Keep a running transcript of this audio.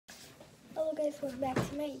guys, welcome back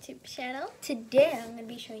to my YouTube channel. Today I'm going to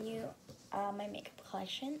be showing you my makeup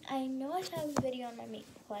collection. I know I have a video on my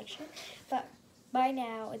makeup collection, but by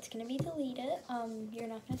now it's going to be deleted. You're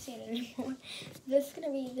not going to see it anymore. This is going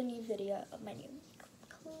to be the new video of my new makeup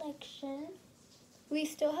collection. We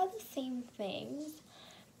still have the same things,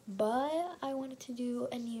 but I wanted to do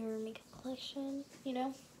a new makeup collection, you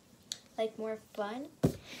know, like more fun.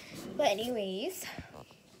 But anyways,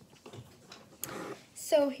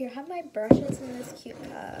 so here I have my brushes in this cute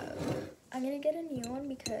tub. I'm going to get a new one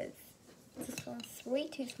because this one's way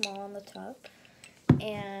too small on the tub.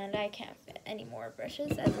 And I can't fit any more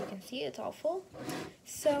brushes. As you can see, it's all full.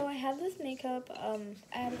 So I have this makeup.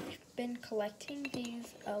 I've been collecting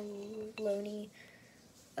these Loney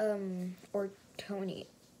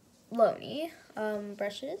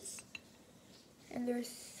brushes. And they're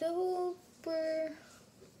super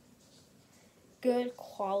good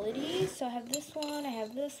quality. So I have this one, I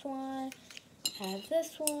have this one, I have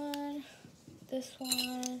this one,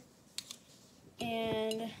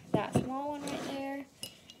 and that small one right there.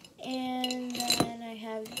 And then I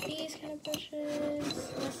have these kind of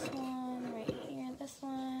brushes, this one right here, this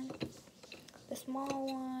one, the small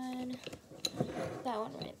one, that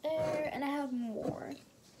one right there, and I have more.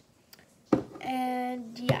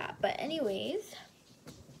 And yeah, but anyways,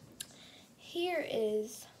 here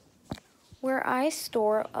is where I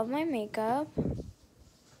store all my makeup,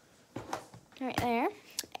 right there.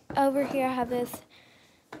 Over here I have this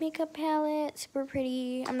makeup palette, super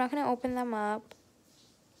pretty. I'm not going to open them up,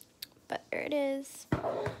 but there it is.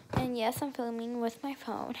 And yes, I'm filming with my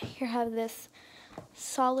phone. Here I have this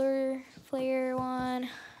Solar Flare one,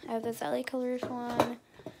 I have this LA Colors one,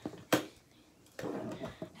 I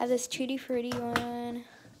have this Tutti Frutti one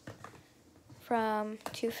from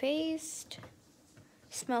Too Faced.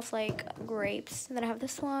 Smells like grapes. Then I have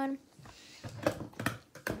this one.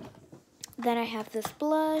 Then I have this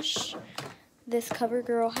blush, this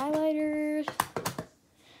CoverGirl highlighter.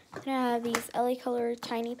 Then I have these LA Color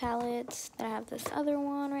tiny palettes. Then I have this other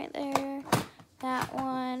one right there, that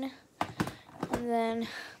one, and then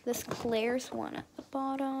this Claire's one at the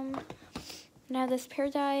bottom. And I have this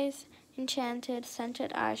Paradise Enchanted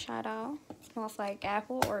Scented Eyeshadow. It smells like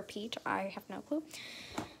apple or peach. I have no clue.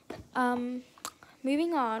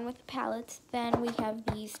 Moving on with the palettes, then we have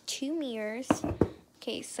these two mirrors.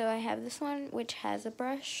 Okay, so I have this one, which has a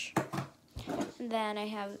brush. And then I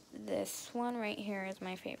have this one right here is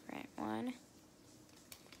my favorite one.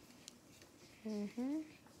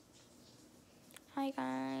 Hi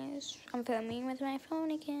guys, I'm filming with my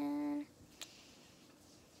phone again.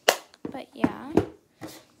 But yeah.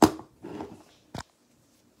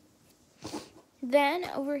 Then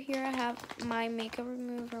over here I have my makeup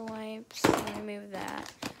remover wipes. I'll remove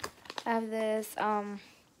that. I have this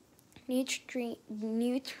Neutrogena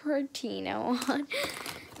one.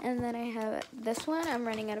 And then I have this one. I'm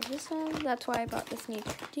running out of this one. That's why I bought this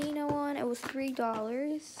Neutrogena one. It was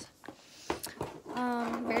 $3.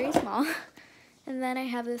 Very small. And then I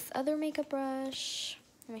have this other makeup brush.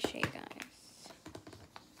 Let me show you guys.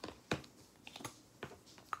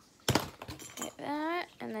 Like that.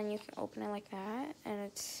 And then you can open it like that. And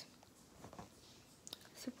it's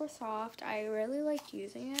super soft. I really like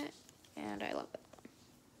using it. And I love it.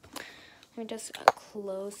 Let me just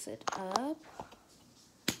close it up.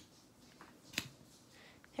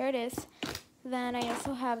 There it is. Then I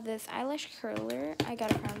also have this eyelash curler. I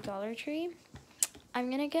got it from Dollar Tree. I'm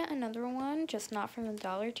going to get another one, just not from the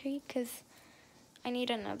Dollar Tree, because I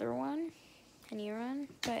need another one, a new one.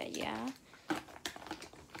 But yeah,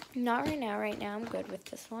 not right now. Right now I'm good with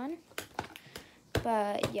this one.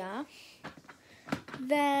 But yeah.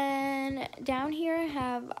 Then down here I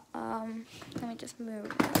have, let me just move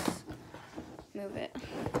this. Move it.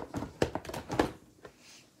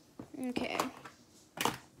 Okay.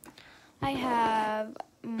 I have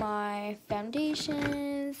my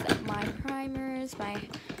foundations, my primers,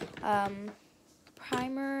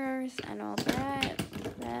 and all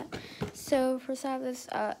that. So first I have this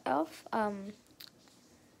e.l.f.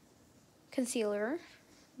 Concealer.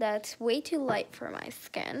 That's way too light for my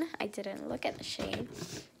skin. I didn't look at the shade.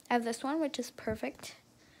 I have this one, which is perfect.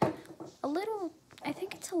 I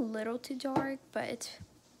think it's a little too dark, but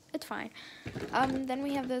it's fine. Then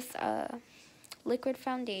we have this liquid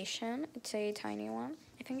foundation. It's a tiny one.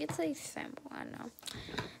 I think it's a sample. I don't know.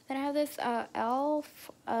 Then I have this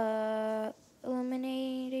e.l.f.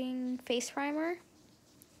 Illuminating Face Primer.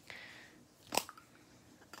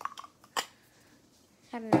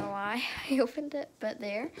 I don't know why I opened it, but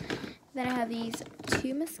there. Then I have these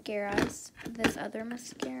two mascaras. This other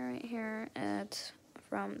mascara right here. It's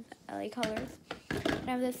from LA Colors. And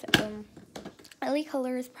I have this LA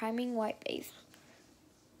Colors Priming White Base.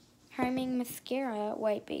 Priming Mascara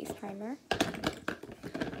White Base Primer.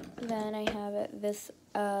 Then I have this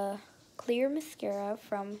clear mascara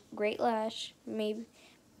from Great Lash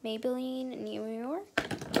Maybelline New York.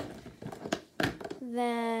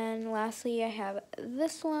 Then lastly I have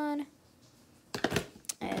this one.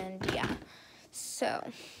 And yeah, so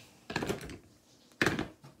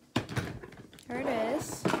here it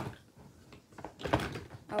is.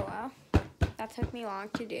 Oh wow, that took me long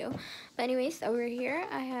to do. But anyways, over here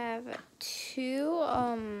I have two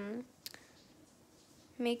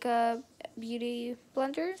makeup beauty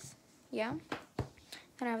blenders. Yeah,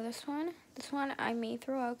 and I have this one. This one I may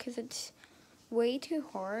throw out because it's way too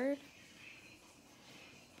hard.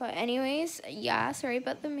 But anyways, yeah, sorry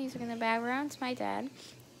about the music in the background. It's my dad.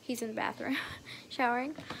 He's in the bathroom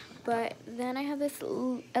showering. But then I have this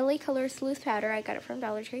LA Colors Sleuth Powder. I got it from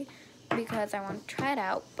Dollar Tree because I want to try it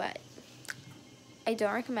out. But I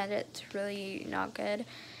don't recommend it. It's really not good.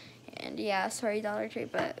 And yeah, sorry Dollar Tree,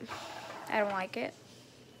 but I don't like it.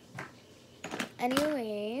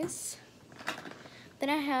 Anyways, then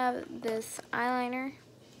I have this eyeliner.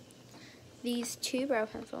 These two brow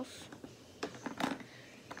pencils.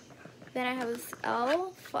 Then I have this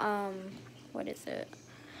e.l.f. What is it?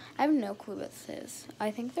 I have no clue what this is.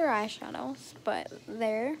 I think they're eyeshadows, but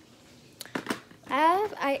they're.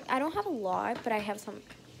 I don't have a lot, but I have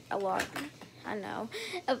a lot. I don't know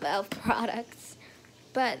of e.l.f. products.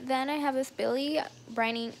 But then I have this Billie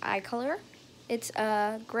brightening eye color. It's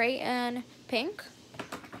gray and pink.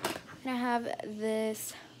 And I have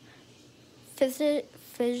this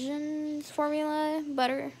Visions Formula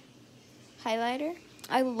Butter highlighter.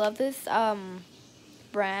 I love this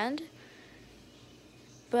brand.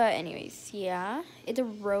 But anyways, yeah. It's a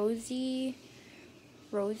rosy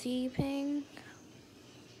pink.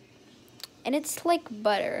 And it's like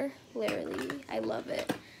butter, literally. I love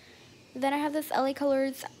it. Then I have this LA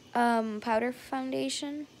Colors powder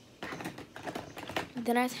foundation.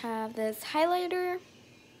 Then I have this highlighter.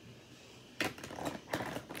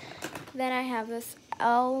 Then I have this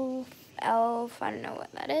e.l.f. I don't know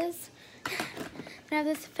what that is. I have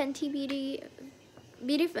this Fenty Beauty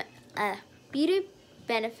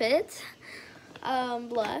Benefits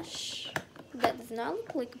blush. That does not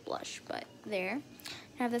look like a blush, but there.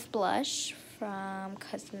 I have this blush from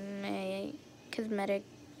Cosmetic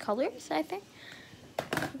Colors, I think.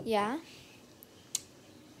 Yeah.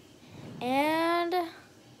 And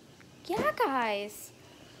yeah, guys.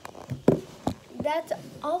 That's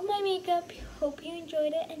all of my makeup. Hope you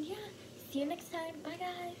enjoyed it. And yeah, see you next time. Bye,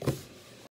 guys.